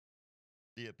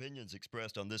The opinions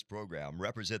expressed on this program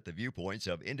represent the viewpoints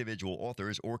of individual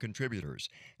authors or contributors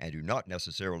and do not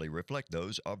necessarily reflect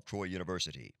those of Troy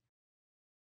University.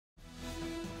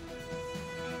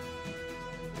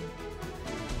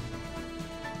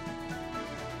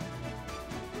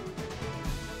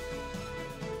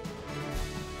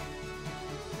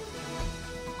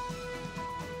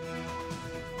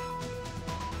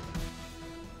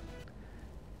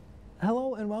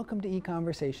 Hello and welcome to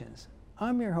EconVersations.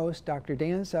 I'm your host, Dr.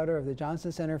 Dan Sutter of the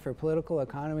Johnson Center for Political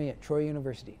Economy at Troy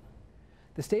University.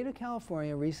 The state of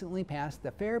California recently passed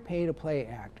the Fair Pay to Play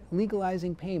Act,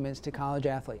 legalizing payments to college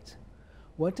athletes.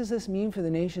 What does this mean for the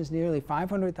nation's nearly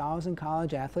 500,000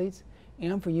 college athletes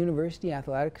and for university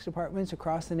athletics departments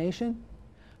across the nation?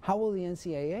 How will the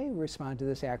NCAA respond to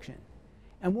this action?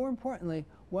 And more importantly,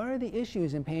 what are the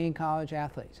issues in paying college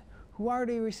athletes who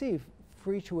already receive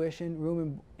free tuition,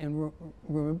 room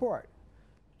and board?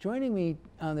 Joining me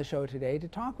on the show today to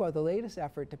talk about the latest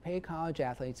effort to pay college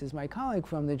athletes is my colleague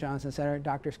from the Johnson Center,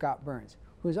 Dr. Scott Burns,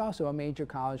 who is also a major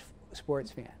college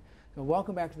sports fan. So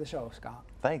welcome back to the show, Scott.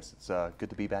 Thanks. It's good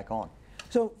to be back on.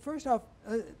 So first off,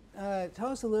 tell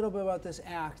us a little bit about this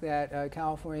act that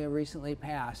California recently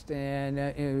passed, and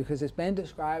because it's been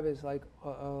described as like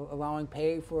allowing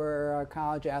pay for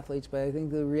college athletes, but I think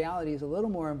the reality is a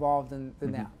little more involved than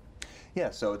that.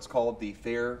 Yeah, so it's called the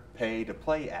Fair Pay to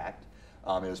Play Act.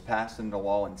 It was passed into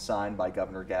law and signed by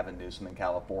Governor Gavin Newsom in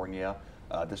California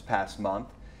this past month.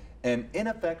 And in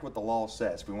effect, what the law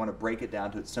says, if we want to break it down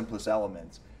to its simplest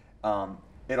elements,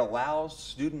 it allows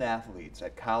student athletes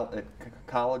at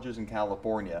colleges in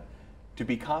California to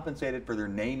be compensated for their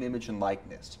name, image, and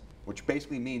likeness, which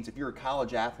basically means if you're a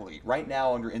college athlete, right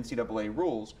now under NCAA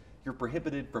rules, you're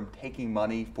prohibited from taking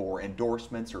money for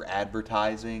endorsements or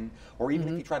advertising, or even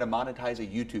if you try to monetize a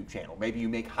YouTube channel. Maybe you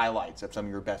make highlights of some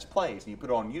of your best plays and you put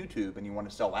it on YouTube and you want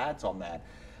to sell ads on that.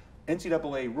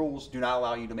 NCAA rules do not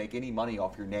allow you to make any money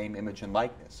off your name, image, and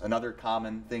likeness. Another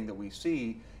common thing that we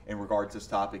see in regards to this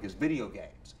topic is video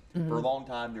games. For a long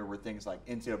time, there were things like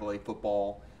NCAA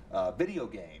football video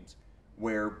games,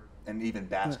 and even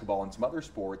basketball and some other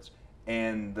sports,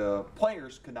 and the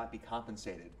players could not be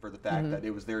compensated for the fact that it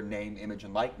was their name, image,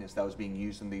 and likeness that was being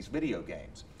used in these video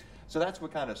games. So that's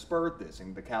what kind of spurred this,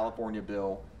 and the California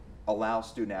bill allows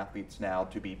student athletes now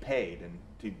to be paid and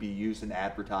to be used in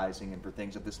advertising and for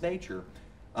things of this nature.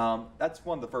 That's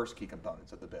one of the first key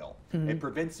components of the bill. It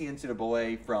prevents the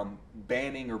NCAA from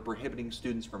banning or prohibiting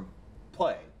students from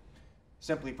play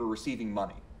simply for receiving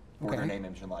money for their name,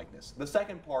 image, and likeness. The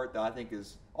second part that I think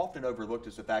is often overlooked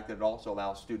is the fact that it also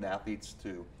allows student athletes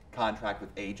to contract with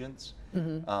agents.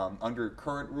 Under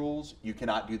current rules, you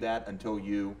cannot do that until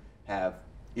you have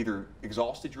either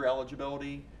exhausted your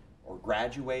eligibility or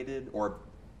graduated or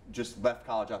just left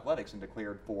college athletics and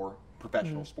declared for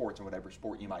professional sports and whatever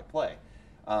sport you might play.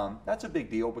 That's a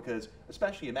big deal because,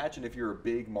 especially imagine if you're a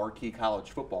big marquee college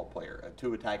football player,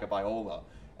 Tua Tagovailoa,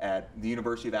 at the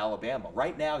University of Alabama.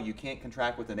 Right now, you can't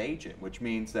contract with an agent, which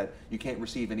means that you can't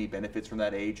receive any benefits from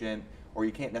that agent, or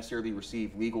you can't necessarily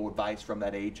receive legal advice from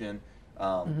that agent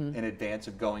in advance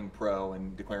of going pro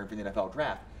and declaring for the NFL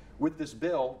draft. With this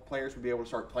bill, players would be able to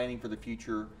start planning for the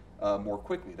future more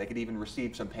quickly. They could even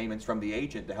receive some payments from the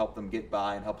agent to help them get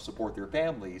by and help support their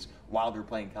families while they're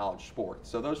playing college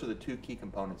sports. So those are the two key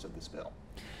components of this bill.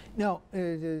 Now,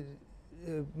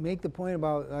 make the point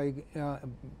about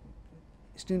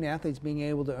student athletes being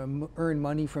able to earn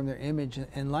money from their image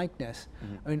and likeness.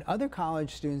 I mean, other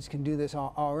college students can do this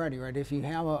already, right? If you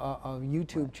have a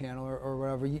YouTube channel or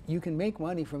whatever, you can make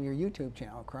money from your YouTube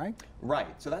channel, correct?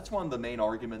 Right. So that's one of the main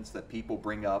arguments that people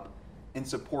bring up in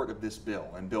support of this bill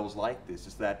and bills like this,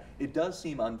 is that it does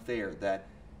seem unfair that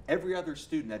every other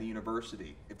student at a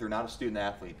university, if they're not a student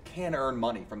athlete, can earn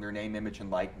money from their name, image,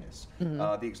 and likeness.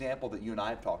 The example that you and I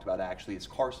have talked about actually is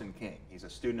Carson King. He's a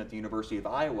student at the University of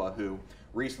Iowa who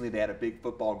recently they had a big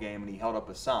football game and he held up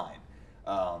a sign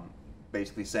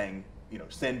basically saying, you know,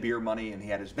 send beer money, and he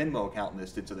had his Venmo account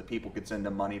listed so that people could send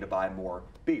him money to buy more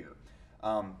beer.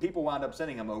 People wound up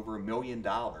sending him over $1 million,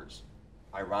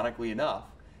 ironically enough,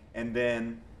 and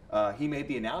then he made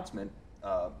the announcement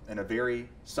in a very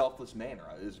selfless manner.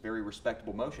 It was a very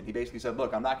respectable motion. He basically said,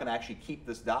 look, I'm not going to actually keep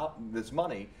this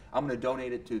money. I'm going to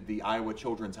donate it to the Iowa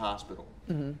Children's Hospital.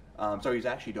 So he's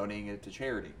actually donating it to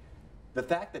charity. The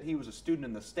fact that he was a student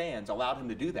in the stands allowed him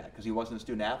to do that because he wasn't a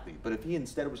student athlete. But if he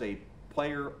instead was a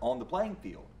player on the playing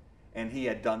field and he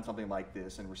had done something like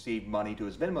this and received money to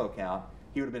his Venmo account,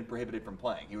 he would have been prohibited from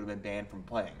playing. He would have been banned from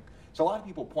playing. So a lot of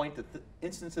people point to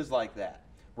instances like that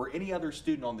where any other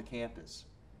student on the campus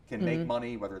can make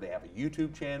money, whether they have a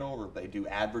YouTube channel or they do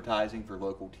advertising for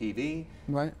local TV.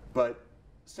 Right. But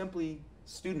simply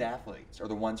student athletes are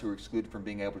the ones who are excluded from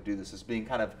being able to do this as being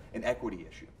kind of an equity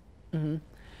issue.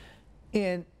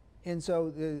 And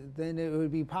so then it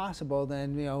would be possible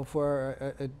then,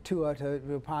 for a TUA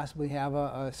to possibly have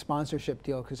a sponsorship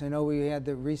deal, because I know we had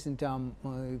the recent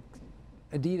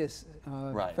Adidas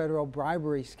Right. federal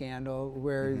bribery scandal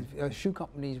where shoe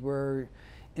companies were,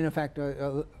 in effect,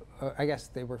 I guess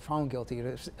they were found guilty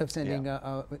of sending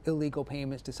illegal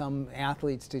payments to some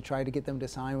athletes to try to get them to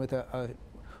sign with a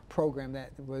program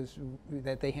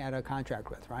that they had a contract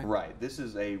with, right? Right. This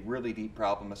is a really deep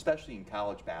problem, especially in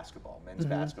college basketball, men's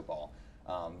basketball.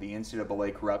 The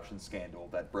NCAA corruption scandal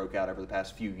that broke out over the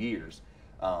past few years.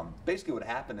 Basically what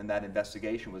happened in that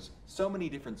investigation was so many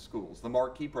different schools. The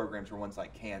marquee programs were ones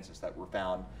like Kansas that were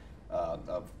found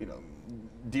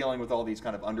dealing with all these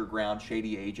kind of underground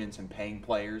shady agents and paying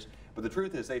players. But the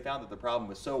truth is they found that the problem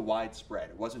was so widespread.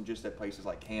 It wasn't just at places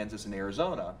like Kansas and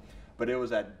Arizona, but it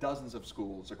was at dozens of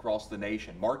schools across the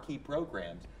nation, marquee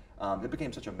programs. It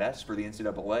became such a mess for the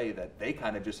NCAA that they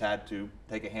kind of just had to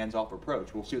take a hands-off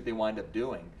approach. We'll see what they wind up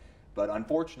doing. But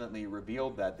unfortunately, it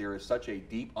revealed that there is such a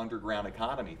deep underground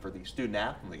economy for these student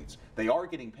athletes. They are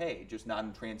getting paid, just not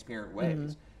in transparent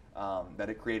ways, that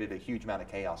it created a huge amount of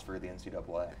chaos for the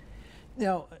NCAA.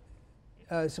 Now,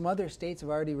 some other states have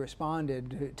already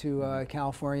responded to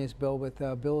California's bill with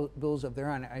bills of their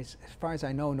own. As far as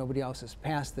I know, nobody else has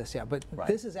passed this yet. But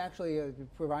this is actually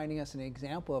providing us an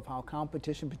example of how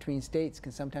competition between states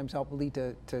can sometimes help lead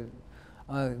to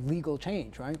legal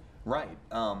change, right? Right.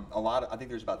 I think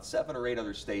there's about 7 or 8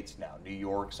 other states now, New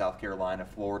York, South Carolina,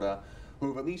 Florida, who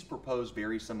have at least proposed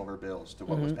very similar bills to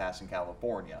what was passed in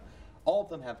California. All of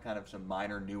them have kind of some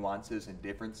minor nuances and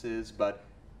differences, but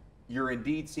you're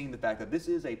indeed seeing the fact that this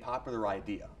is a popular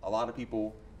idea. A lot of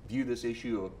people view this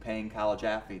issue of paying college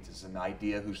athletes as an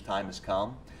idea whose time has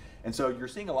come. And so you're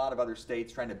seeing a lot of other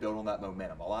states trying to build on that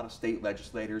momentum. A lot of state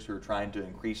legislators who are trying to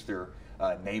increase their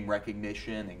name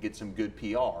recognition and get some good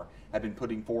PR have been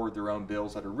putting forward their own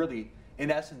bills that are really,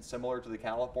 in essence, similar to the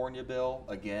California bill.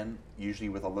 Again, usually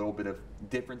with a little bit of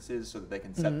differences so that they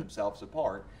can set themselves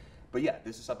apart. But yeah,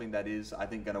 this is something that is, I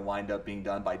think, going to wind up being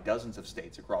done by dozens of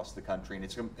states across the country, and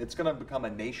it's going to become a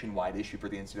nationwide issue for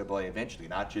the NCAA eventually,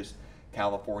 not just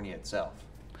California itself.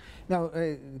 Now,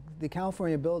 the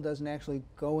California bill doesn't actually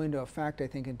go into effect, I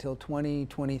think, until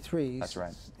 2023. That's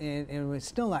right. And it's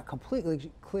still not completely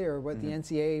clear what the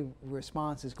NCAA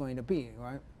response is going to be,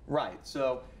 right? Right.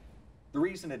 So the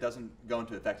reason it doesn't go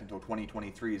into effect until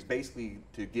 2023 is basically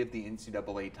to give the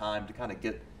NCAA time to kind of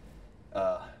get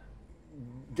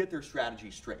their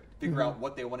strategy straight, figure out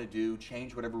what they want to do,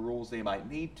 change whatever rules they might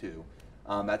need to.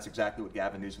 That's exactly what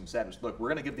Gavin Newsom said, is look, we're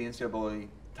going to give the NCAA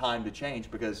time to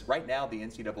change, because right now the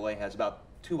NCAA has about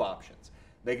 2 options.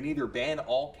 They can either ban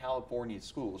all California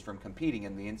schools from competing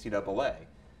in the NCAA.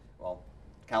 Well,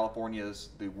 California is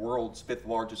the world's 5th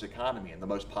largest economy and the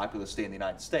most populous state in the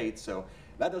United States, so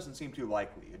that doesn't seem too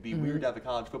likely. It'd be weird to have a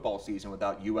college football season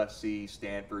without USC,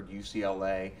 Stanford,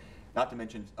 UCLA, not to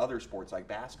mention other sports like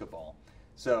basketball.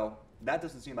 So that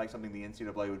doesn't seem like something the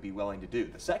NCAA would be willing to do.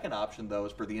 The second option, though,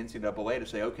 is for the NCAA to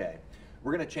say, okay,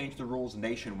 we're going to change the rules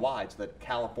nationwide so that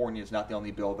California is not the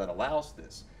only bill that allows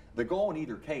this. The goal in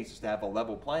either case is to have a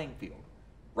level playing field.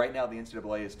 Right now, the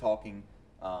NCAA is talking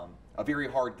a very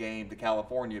hard game to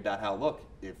California about how, look,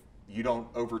 if you don't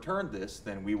overturn this,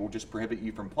 then we will just prohibit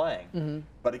you from playing.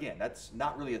 But again, that's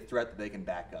not really a threat that they can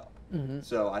back up.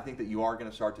 So I think that you are going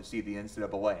to start to see the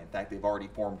NCAA. In fact, they've already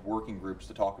formed working groups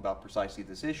to talk about precisely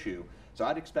this issue. So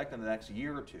I'd expect in the next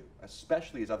year or 2,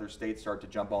 especially as other states start to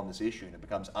jump on this issue and it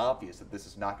becomes obvious that this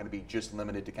is not going to be just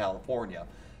limited to California,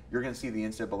 you're going to see the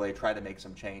NCAA try to make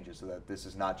some changes so that this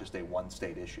is not just a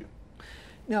one-state issue.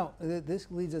 Now, this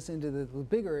leads us into the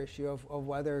bigger issue of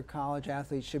whether college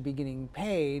athletes should be getting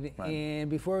paid. Right.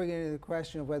 And before we get into the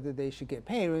question of whether they should get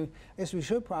paid, I guess we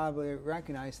should probably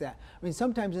recognize that. I mean,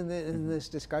 sometimes in this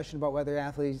discussion about whether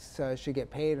athletes should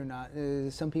get paid or not,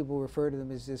 some people refer to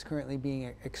them as currently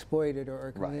being exploited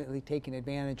or completely taken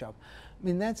advantage of. I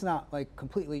mean, that's not like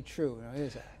completely true,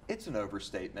 is it? It's an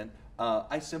overstatement.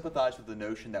 I sympathize with the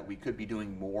notion that we could be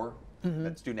doing more,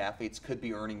 that student athletes could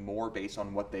be earning more based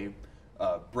on what they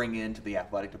bring into the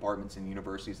athletic departments and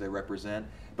universities they represent.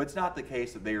 But it's not the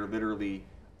case that they are literally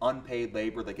unpaid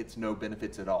labor that gets no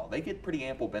benefits at all. They get pretty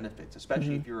ample benefits,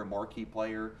 especially if you're a marquee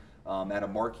player at a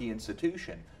marquee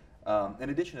institution.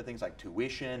 In addition to things like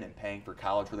tuition and paying for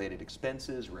college-related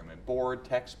expenses, room and board,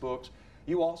 textbooks,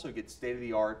 you also get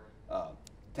state-of-the-art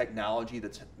technology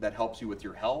that helps you with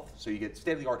your health. So you get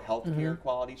state-of-the-art healthcare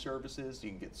quality services. You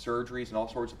can get surgeries and all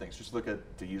sorts of things. Just look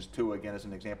at, to use Tua again as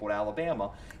an example, at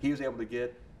Alabama. He was able to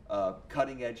get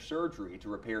cutting-edge surgery to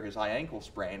repair his high ankle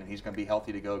sprain, and he's going to be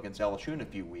healthy to go against LSU in a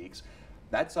few weeks.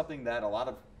 That's something that a lot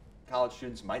of college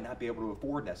students might not be able to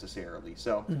afford necessarily.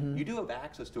 So you do have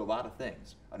access to a lot of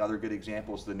things. Another good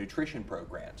example is the nutrition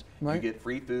programs. Right. You get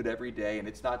free food every day, and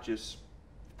it's not just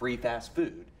free fast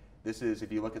food. This is,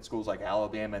 if you look at schools like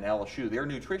Alabama and LSU, their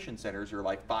nutrition centers are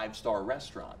like 5-star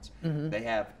restaurants. They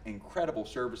have incredible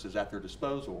services at their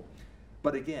disposal.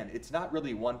 But again, it's not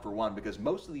really one for one, because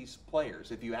most of these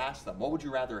players, if you ask them, what would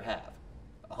you rather have?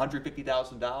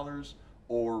 $150,000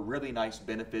 or really nice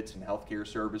benefits and healthcare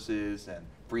services and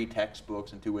free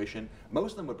textbooks and tuition?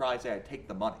 Most of them would probably say, I'd take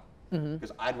the money,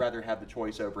 because I'd rather have the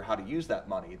choice over how to use that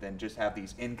money than just have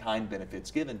these in-kind benefits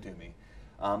given to me.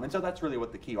 And so that's really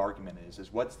what the key argument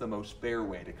is what's the most fair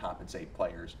way to compensate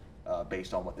players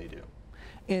based on what they do.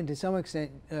 And to some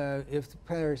extent, if the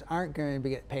players aren't going to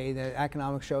get paid, the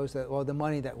economics shows that, well, the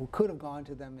money that could have gone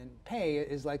to them in pay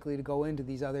is likely to go into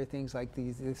these other things like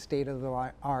the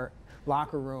state-of-the-art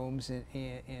locker rooms and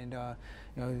you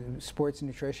know, sports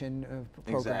nutrition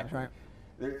programs, Exactly. right?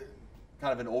 They're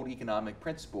kind of an old economic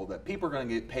principle that people are going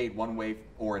to get paid one way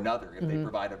or another if they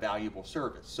provide a valuable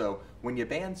service. So when you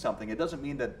ban something, it doesn't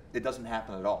mean that it doesn't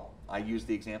happen at all. I use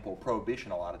the example of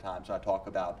prohibition a lot of times when I talk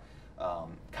about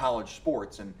college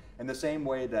sports, and in the same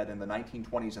way that in the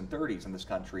 1920s and 30s in this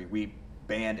country we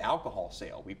banned alcohol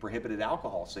sale, we prohibited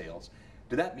alcohol sales.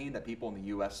 Did that mean that people in the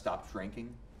U.S. stopped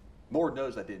drinking? Lord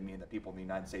knows that didn't mean that people in the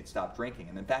United States stopped drinking.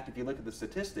 And in fact, if you look at the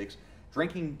statistics,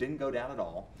 drinking didn't go down at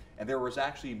all, and there was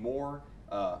actually more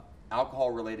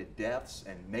alcohol-related deaths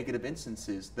and negative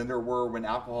instances than there were when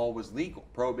alcohol was legal.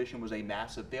 Prohibition was a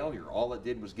massive failure. All it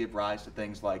did was give rise to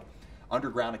things like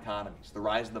underground economies, the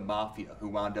rise of the mafia, who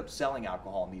wound up selling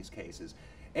alcohol in these cases,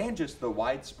 and just the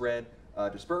widespread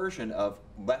dispersion of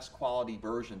less quality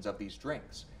versions of these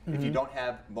drinks. If you don't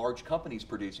have large companies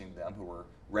producing them who are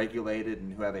regulated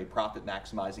and who have a profit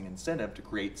maximizing incentive to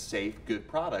create safe, good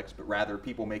products, but rather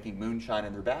people making moonshine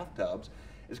in their bathtubs,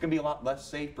 it's going to be a lot less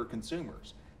safe for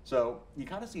consumers. So you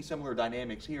kind of see similar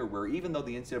dynamics here, where even though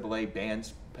the NCAA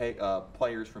bans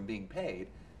players from being paid,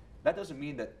 that doesn't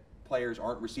mean that players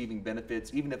aren't receiving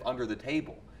benefits, even if under the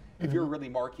table. If you're a really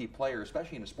marquee player,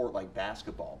 especially in a sport like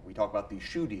basketball, we talk about these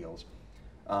shoe deals,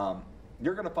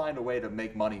 you're going to find a way to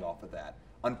make money off of that.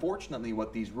 Unfortunately,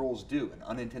 what these rules do, an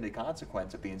unintended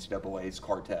consequence of the NCAA's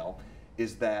cartel,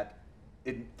 is that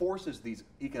it forces these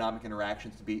economic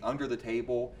interactions to be under the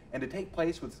table and to take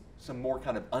place with some more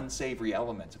kind of unsavory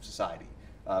elements of society,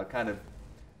 kind of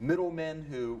middlemen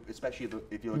who, especially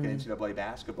if you look at NCAA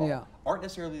basketball, aren't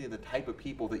necessarily the type of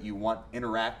people that you want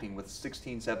interacting with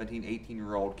 16, 17,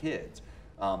 18-year-old kids.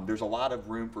 There's a lot of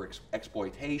room for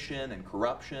exploitation and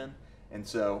corruption, and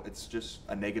so it's just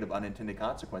a negative unintended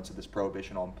consequence of this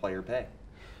prohibition on player pay.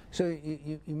 So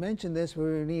you mentioned this, we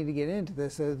need to get into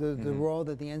this, the role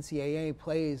that the NCAA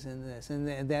plays in this,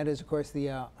 and that is, of course,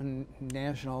 the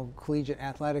National Collegiate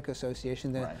Athletic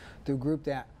Association, the group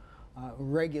that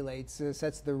regulates,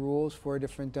 sets the rules for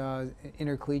different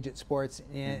intercollegiate sports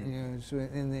and, you know, so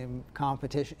in the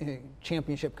competition,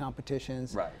 championship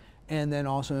competitions, and then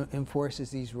also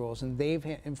enforces these rules. And they've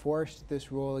enforced this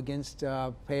rule against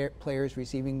players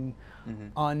receiving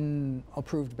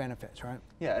unapproved benefits, right?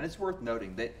 Yeah, and it's worth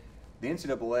noting that the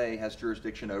NCAA has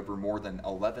jurisdiction over more than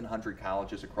 1,100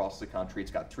 colleges across the country.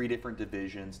 It's got 3 different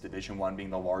divisions, Division I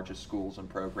being the largest schools and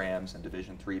programs, and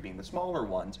Division III being the smaller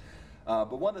ones.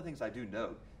 But one of the things I do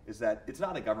note is that it's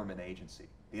not a government agency.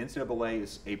 The NCAA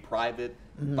is a private,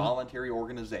 voluntary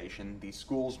organization. These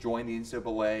schools join the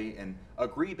NCAA and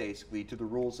agree basically to the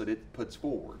rules that it puts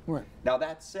forward. Now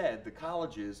that said, the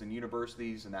colleges and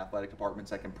universities and athletic departments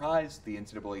that comprise the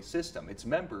NCAA system, its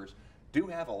members, do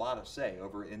have a lot of say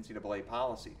over NCAA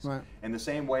policies. In the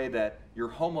same way that your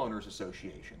homeowners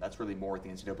association, that's really more what the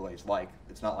NCAA is like.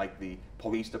 It's not like the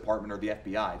police department or the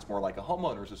FBI. It's more like a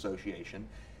homeowners association.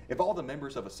 If all the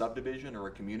members of a subdivision or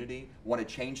a community want to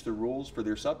change the rules for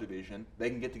their subdivision, they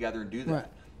can get together and do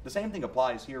that. The same thing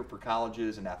applies here for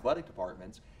colleges and athletic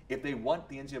departments. If they want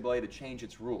the NCAA to change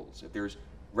its rules, if there's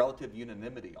relative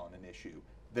unanimity on an issue,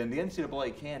 then the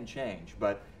NCAA can change.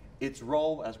 But its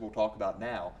role, as we'll talk about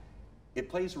now, it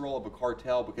plays the role of a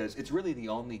cartel because it's really the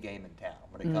only game in town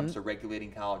when it comes to regulating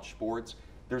college sports.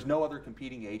 There's no other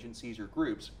competing agencies or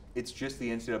groups. It's just the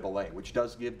NCAA, which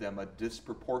does give them a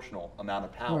disproportional amount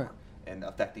of power in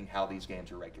affecting how these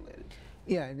games are regulated.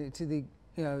 Yeah, to the,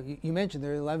 you know, you mentioned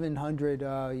there are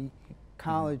 1,100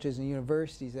 colleges and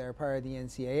universities that are part of the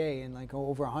NCAA, and like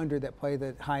over 100 that play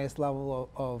the highest level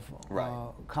of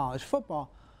college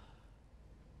football.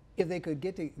 if they could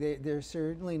get to, they're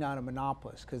certainly not a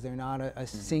monopolist because they're not a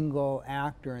single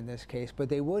actor in this case, but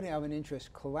they would have an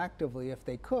interest collectively if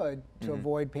they could to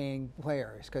avoid paying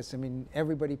players, because I mean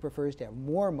everybody prefers to have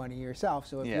more money yourself.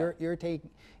 So if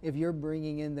if you're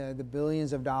bringing in the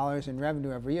billions of dollars in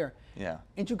revenue every year,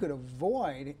 and you could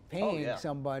avoid paying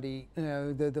somebody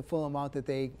the full amount that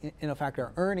they in effect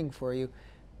are earning for you,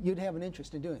 you'd have an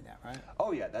interest in doing that, right?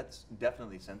 Oh yeah, that's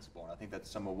definitely sensible, and I think that's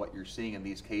some of what you're seeing in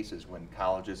these cases when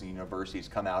colleges and universities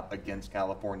come out against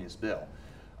California's bill.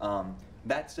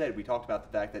 That said, we talked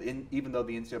about the fact that even though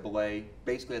the NCAA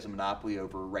basically has a monopoly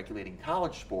over regulating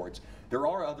college sports, there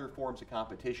are other forms of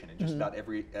competition in just about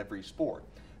every sport.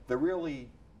 There really,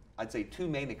 I'd say, two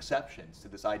main exceptions to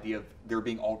this idea of there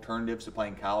being alternatives to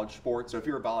playing college sports. So if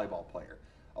you're a volleyball player,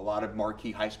 a lot of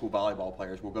marquee high school volleyball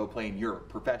players will go play in Europe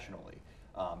professionally.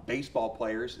 Baseball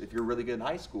players, if you're really good in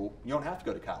high school, you don't have to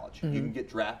go to college. You can get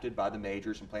drafted by the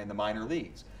majors and play in the minor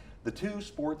leagues. The two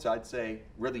sports I'd say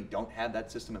really don't have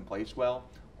that system in place well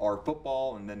are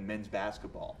football and then men's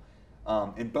basketball.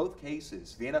 In both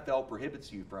cases, the NFL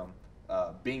prohibits you from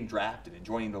being drafted and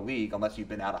joining the league unless you've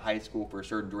been out of high school for a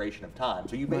certain duration of time.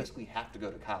 So you basically have to go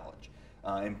to college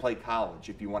and play college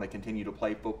if you want to continue to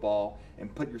play football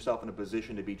and put yourself in a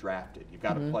position to be drafted. You've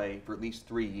got to play for at least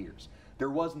 3 years. There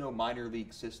was no minor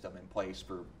league system in place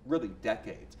for really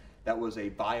decades that was a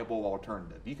viable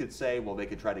alternative. You could say, well, they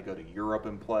could try to go to Europe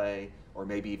and play, or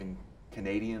maybe even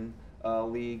Canadian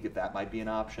league, if that might be an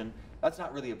option. That's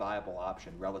not really a viable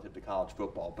option relative to college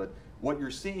football, but what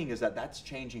you're seeing is that that's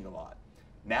changing a lot.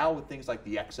 Now with things like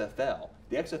the XFL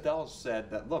has said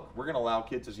that, look, we're going to allow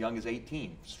kids as young as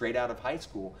 18, straight out of high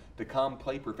school, to come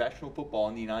play professional football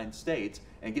in the United States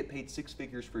and get paid 6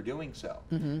 figures for doing so.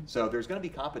 So there's going to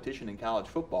be competition in college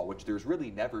football, which there's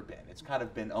really never been. It's kind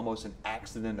of been almost an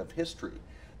accident of history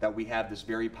that we have this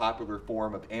very popular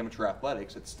form of amateur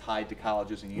athletics that's tied to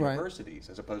colleges and universities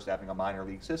as opposed to having a minor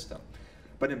league system.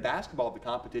 But in basketball, the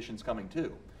competition's coming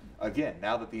too. Again,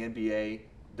 now that the NBA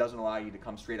doesn't allow you to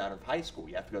come straight out of high school,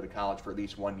 you have to go to college for at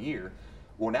least 1 year.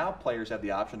 Well, now players have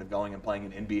the option of going and playing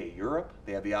in NBA Europe.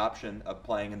 They have the option of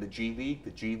playing in the G League.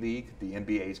 The G League, the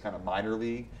NBA's kind of minor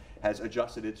league, has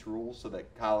adjusted its rules so that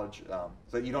so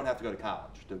that you don't have to go to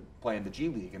college to play in the G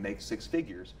League and make 6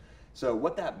 figures. So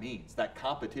what that means, that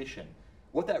competition,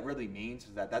 what that really means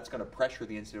is that that's going to pressure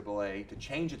the NCAA to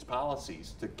change its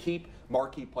policies to keep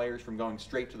marquee players from going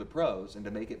straight to the pros and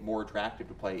to make it more attractive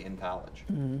to play in college.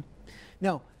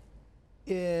 Now,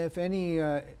 if any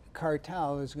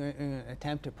cartel is going to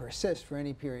attempt to persist for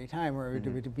any period of time or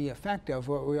to be effective,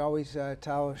 what we always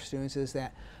tell our students is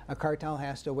that a cartel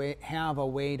has to have a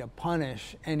way to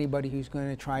punish anybody who's going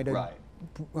to try to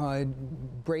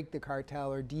break the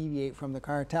cartel or deviate from the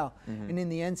cartel. And in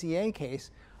the NCAA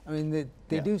case, I mean,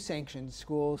 they do sanction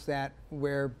schools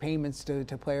where payments to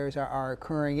players are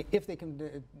occurring if they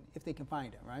can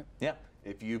find them, right? Yeah.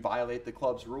 If you violate the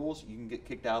club's rules, you can get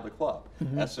kicked out of the club.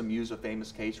 SMU's a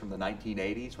famous case from the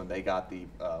 1980s when they got the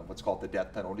what's called the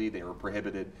death penalty. They were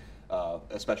prohibited,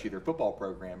 especially their football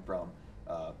program, from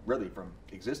really from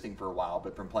existing for a while,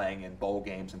 but from playing in bowl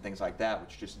games and things like that,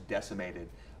 which just decimated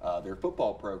their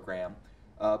football program.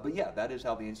 But yeah, that is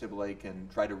how the NCAA can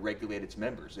try to regulate its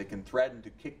members. It can threaten to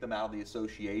kick them out of the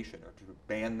association or to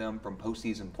ban them from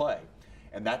postseason play.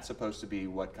 And that's supposed to be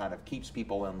what kind of keeps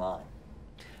people in line.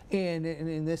 And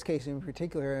in this case in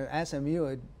particular, SMU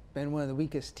had been one of the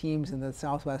weakest teams in the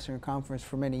Southwestern Conference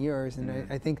for many years, and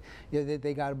I think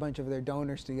they got a bunch of their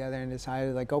donors together and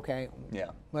decided, like, okay,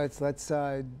 let's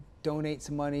donate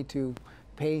some money to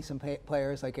pay some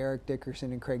players like Eric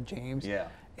Dickerson and Craig James.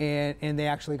 And they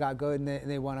actually got good, and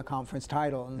they won a conference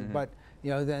title. But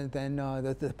then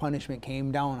the punishment came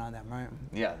down on them, right?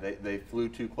 Yeah, they flew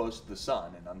too close to the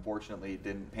sun, and unfortunately it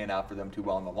didn't pan out for them too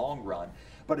well in the long run.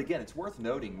 But again, it's worth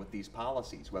noting with these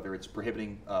policies, whether it's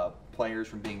prohibiting players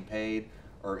from being paid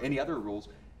or any other rules,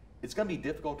 it's going to be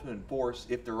difficult to enforce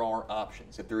if there are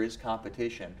options, if there is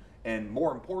competition. And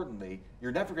more importantly,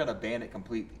 you're never going to ban it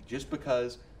completely. Just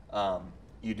because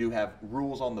you do have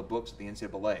rules on the books at the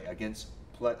NCAA against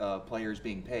players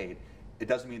being paid, it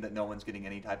doesn't mean that no one's getting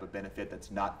any type of benefit that's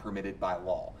not permitted by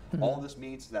law. All this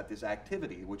means is that this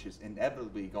activity, which is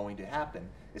inevitably going to happen,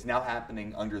 is now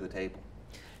happening under the table.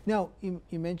 Now, you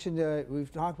mentioned,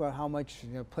 we've talked about how much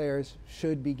players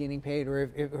should be getting paid, or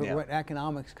what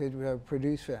economics could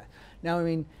produce for that. Now, I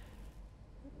mean,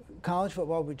 college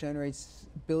football generates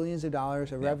billions of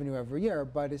dollars of revenue every year,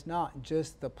 but it's not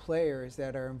just the players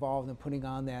that are involved in putting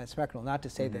on that spectacle. Not to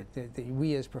say that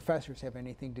we as professors have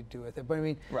anything to do with it, but I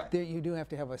mean, you do have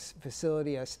to have a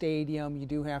facility, a stadium. You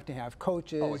do have to have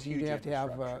coaches. You do have to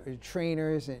have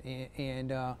trainers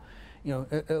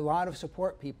a lot of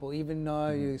support people,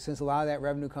 even since a lot of that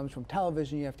revenue comes from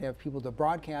television, you have to have people to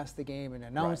broadcast the game and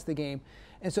announce the game.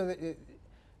 And so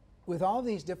with all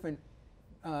these different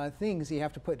things you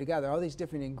have to put together, all these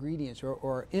different ingredients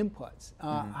or inputs,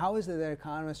 how is it that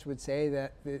economists would say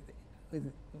that,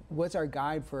 what's our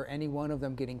guide for any one of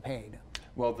them getting paid?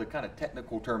 Well, the kind of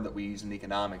technical term that we use in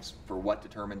economics for what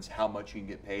determines how much you can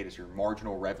get paid is your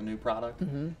marginal revenue product.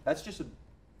 That's just a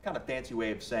kind of fancy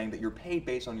way of saying that you're paid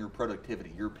based on your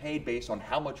productivity. You're paid based on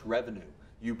how much revenue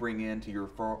you bring into your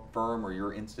firm or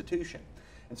your institution.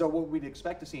 And so what we'd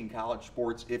expect to see in college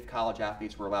sports, if college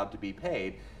athletes were allowed to be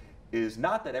paid, is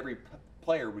not that every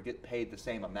player would get paid the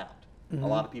same amount. A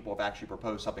lot of people have actually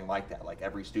proposed something like that, like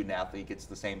every student athlete gets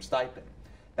the same stipend.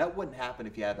 That wouldn't happen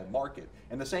if you had a market.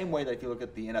 In the same way that if you look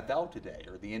at the NFL today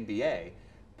or the NBA,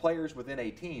 players within a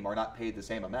team are not paid the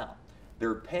same amount.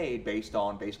 They're paid based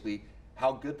on basically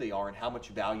how good they are and how much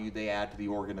value they add to the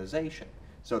organization.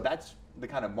 So that's the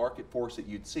kind of market force that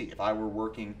you'd see. If I were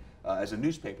working as a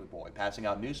newspaper boy, passing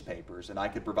out newspapers, and I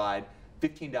could provide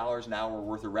 $15 an hour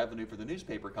worth of revenue for the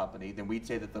newspaper company, then we'd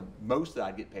say that the most that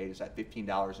I'd get paid is at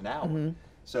 $15 an hour.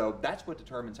 So that's what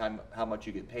determines how much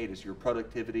you get paid, is your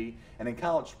productivity. And in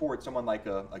college sports, someone like,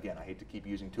 again, I hate to keep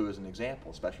using Tua as an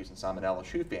example, especially since I'm an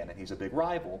LSU fan and he's a big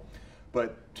rival,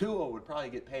 but Tua would probably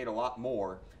get paid a lot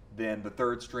more than the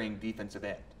third string defensive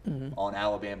end on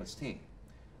Alabama's team.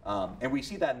 And we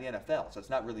see that in the NFL, so it's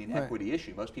not really an equity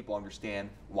issue. Most people understand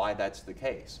why that's the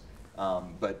case.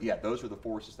 But yeah, those are the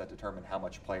forces that determine how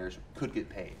much players could get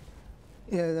paid.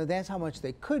 Yeah, that's how much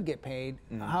they could get paid.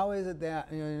 How is it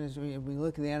that, as we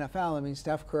look at the NFL, I mean,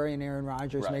 Steph Curry and Aaron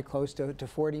Rodgers make close to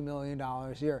 $40 million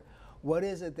a year. What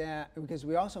is it that, because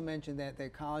we also mentioned that the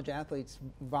college athletes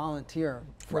volunteer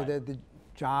for the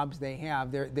jobs they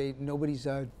have. Nobody's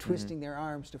twisting their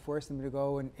arms to force them to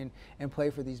go and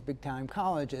play for these big time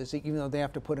colleges, even though they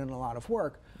have to put in a lot of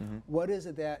work. What is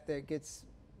it that gets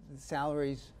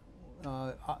salaries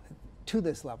to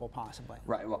this level possibly?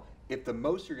 Right. Well, if the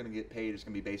most you're going to get paid is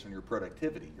going to be based on your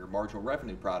productivity, your marginal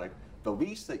revenue product, the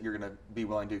least that you're going to be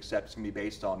willing to accept is going to be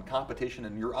based on competition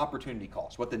and your opportunity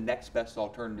cost, what the next best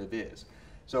alternative is.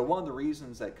 So one of the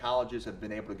reasons that colleges have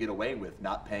been able to get away with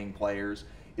not paying players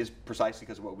is precisely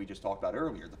because of what we just talked about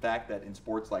earlier. The fact that in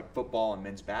sports like football and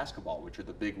men's basketball, which are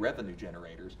the big revenue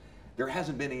generators, there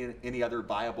hasn't been any other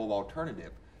viable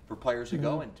alternative for players to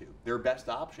go into. Their best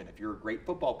option, if you're a great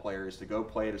football player, is to go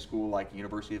play at a school like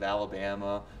University of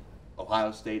Alabama,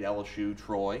 Ohio State, LSU,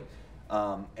 Troy,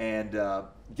 and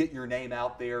get your name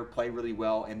out there, play really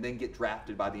well, and then get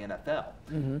drafted by the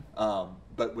NFL.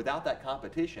 But without that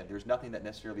competition, there's nothing that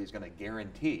necessarily is going to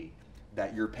guarantee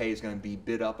that your pay is going to be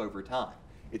bid up over time.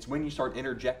 It's when you start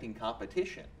interjecting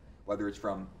competition, whether it's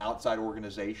from outside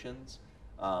organizations,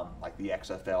 like the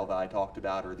XFL that I talked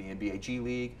about, or the NBA G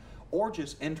League, or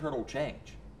just internal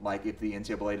change, like if the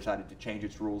NCAA decided to change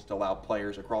its rules to allow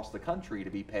players across the country to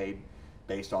be paid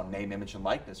based on name, image, and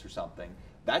likeness or something.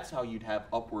 That's how you'd have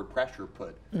upward pressure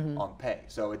put on pay.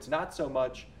 So it's not so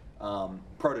much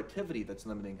productivity that's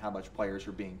limiting how much players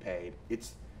are being paid.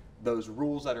 It's those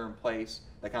rules that are in place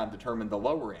that kind of determine the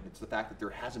lower end. It's the fact that there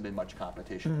hasn't been much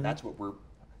competition. That's what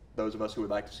those of us who would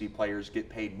like to see players get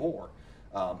paid more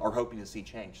are hoping to see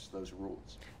change to those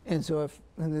rules. And so if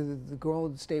the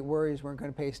Golden State Warriors weren't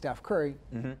going to pay Steph Curry,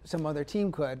 some other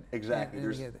team could. Exactly.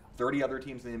 There's 30 other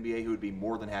teams in the NBA who would be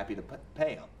more than happy to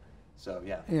pay him. So,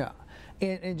 yeah. Yeah.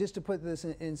 And just to put this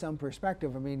in some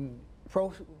perspective, I mean,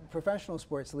 professional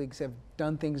sports leagues have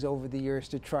done things over the years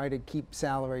to try to keep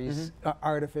salaries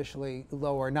artificially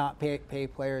low, or not pay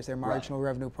players their marginal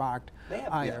revenue product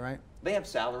either, right? They have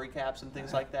salary caps and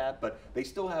things like that, but they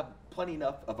still have plenty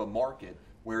enough of a market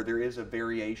where there is a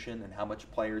variation in how much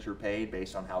players are paid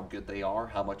based on how good they are,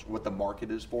 what the market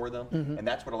is for them, and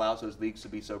that's what allows those leagues to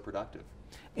be so productive.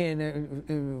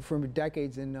 And for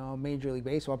decades in Major League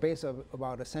Baseball,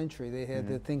 about a century, they had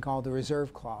the thing called the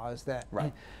reserve clause. That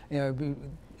it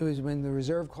was when the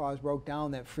reserve clause broke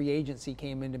down that free agency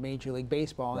came into Major League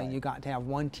Baseball, and you got to have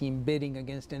one team bidding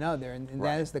against another, and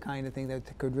that is the kind of thing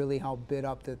that could really help bid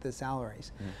up the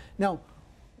salaries. Now,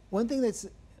 one thing that's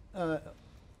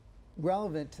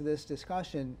relevant to this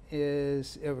discussion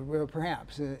is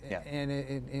perhaps,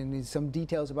 and some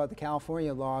details about the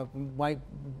California law might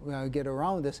get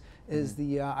around this, is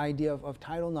the idea of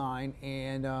Title IX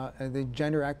and the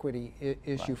gender equity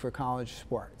issue for college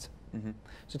sports.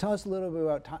 So tell us a little bit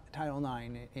about Title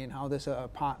IX and how this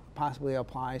possibly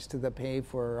applies to the pay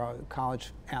for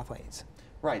college athletes.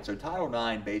 Right, so Title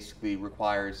IX basically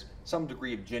requires some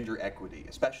degree of gender equity,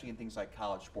 especially in things like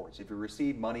college sports. If you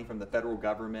receive money from the federal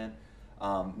government,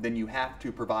 then you have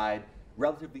to provide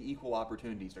relatively equal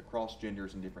opportunities across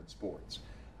genders in different sports.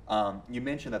 You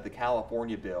mentioned that the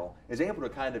California bill is able to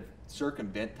kind of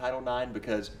circumvent Title IX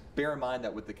because bear in mind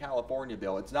that with the California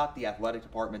bill, it's not the athletic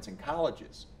departments in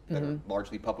colleges that are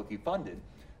largely publicly funded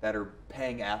that are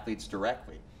paying athletes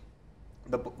directly.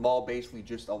 The law basically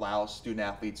just allows student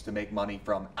athletes to make money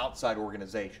from outside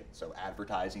organizations, so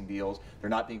advertising deals. They're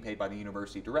not being paid by the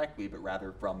university directly, but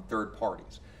rather from third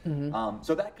parties.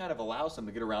 So that kind of allows them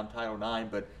to get around Title IX,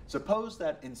 but suppose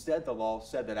that instead the law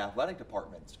said that athletic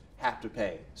departments have to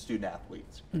pay student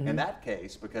athletes. In that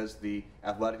case, because the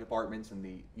athletic departments and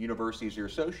the universities you're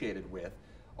associated with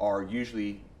are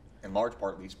usually, in large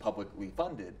part at least, publicly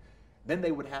funded, then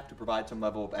they would have to provide some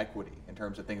level of equity in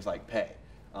terms of things like pay.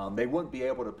 They wouldn't be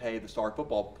able to pay the star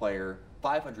football player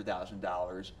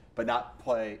 $500,000, but not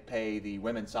pay the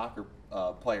women's soccer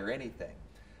player anything.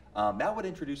 That would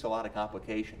introduce a lot of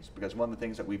complications because one of the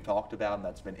things that we've talked about and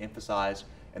that's been emphasized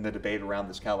in the debate around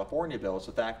this California bill is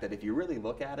the fact that if you really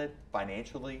look at it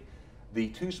financially, the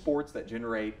two sports that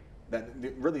generate,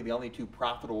 really the only two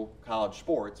profitable college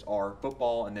sports are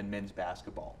football and then men's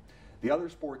basketball. The other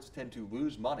sports tend to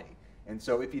lose money. And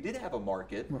so if you did have a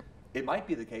market, it might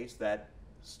be the case that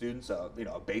students, a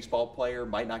baseball player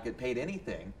might not get paid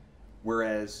anything,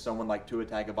 whereas someone like Tua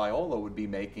Tagovailoa would be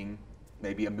making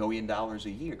maybe $1 million a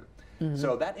year.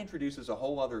 So that introduces a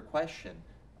whole other question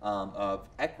of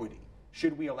equity.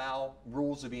 Should we allow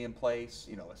rules to be in place,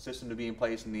 a system to be in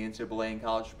place in the NCAA and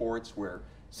college sports where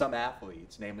some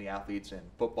athletes, namely athletes in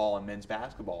football and men's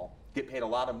basketball, get paid a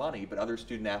lot of money, but other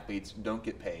student athletes don't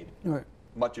get paid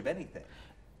much of anything?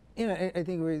 I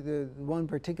think the one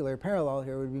particular parallel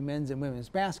here would be men's and women's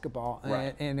basketball.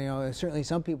 And certainly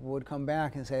some people would come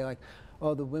back and say, like,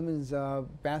 oh, the women's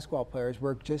basketball players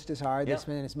work just as hard. They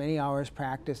spend as many hours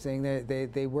practicing.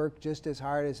 They work just as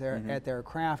hard as at their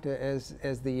craft as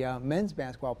the men's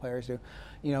basketball players do.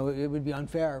 It would be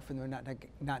unfair for them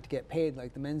not to get paid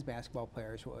like the men's basketball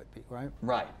players would be, right?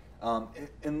 Right.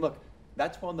 And look,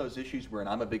 that's one of those issues where, and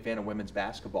I'm a big fan of women's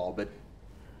basketball, but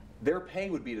their pay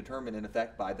would be determined in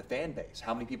effect by the fan base,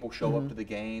 how many people show up to the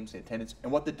games, the attendance,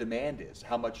 and what the demand is,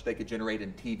 how much they could generate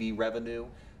in TV revenue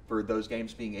for those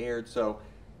games being aired. So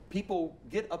people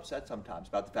get upset sometimes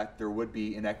about the fact that there would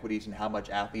be inequities in how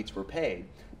much athletes were paid,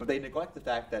 but they neglect the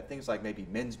fact that things like maybe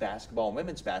men's basketball and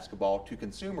women's basketball to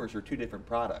consumers are two different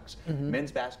products.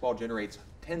 Men's basketball generates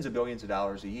tens of billions of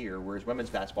dollars a year, whereas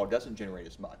women's basketball doesn't generate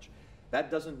as much. That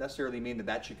doesn't necessarily mean that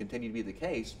that should continue to be the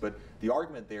case, but the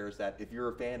argument there is that if you're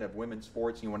a fan of women's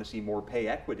sports and you want to see more pay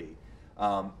equity,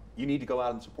 you need to go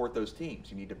out and support those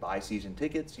teams. You need to buy season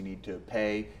tickets, you need to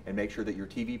pay and make sure that your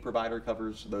TV provider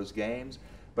covers those games,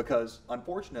 because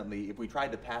unfortunately, if we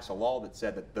tried to pass a law that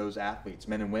said that those athletes,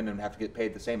 men and women, have to get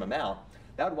paid the same amount,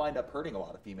 that would wind up hurting a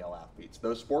lot of female athletes.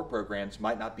 Those sport programs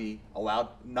might not be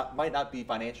might not be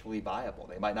financially viable.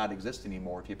 They might not exist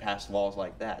anymore if you pass laws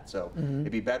like that. So it'd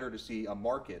be better to see a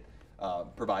market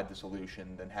provide the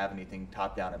solution than have anything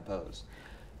top-down imposed.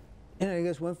 And I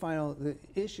guess one final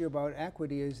issue about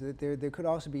equity is that there could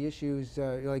also be issues,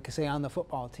 like say on the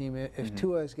football team, if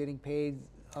Tua is getting paid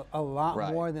a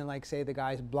lot more than, like, say, the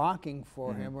guys blocking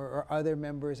for him or other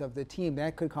members of the team,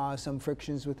 that could cause some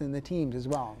frictions within the teams as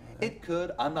well. It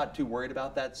could. I'm not too worried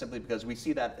about that, simply because we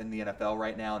see that in the NFL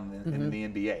right now and in the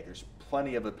NBA. There's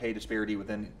plenty of a pay disparity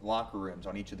within locker rooms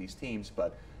on each of these teams,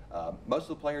 but most of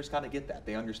the players kind of get that.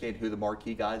 They understand who the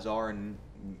marquee guys are and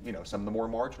some of the more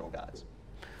marginal guys.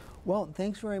 Well,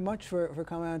 thanks very much for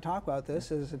coming on and talk about this.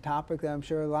 This is a topic that I'm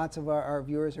sure lots of our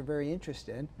viewers are very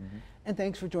interested in. And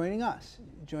thanks for joining us.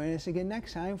 Join us again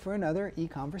next time for another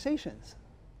EconVersations.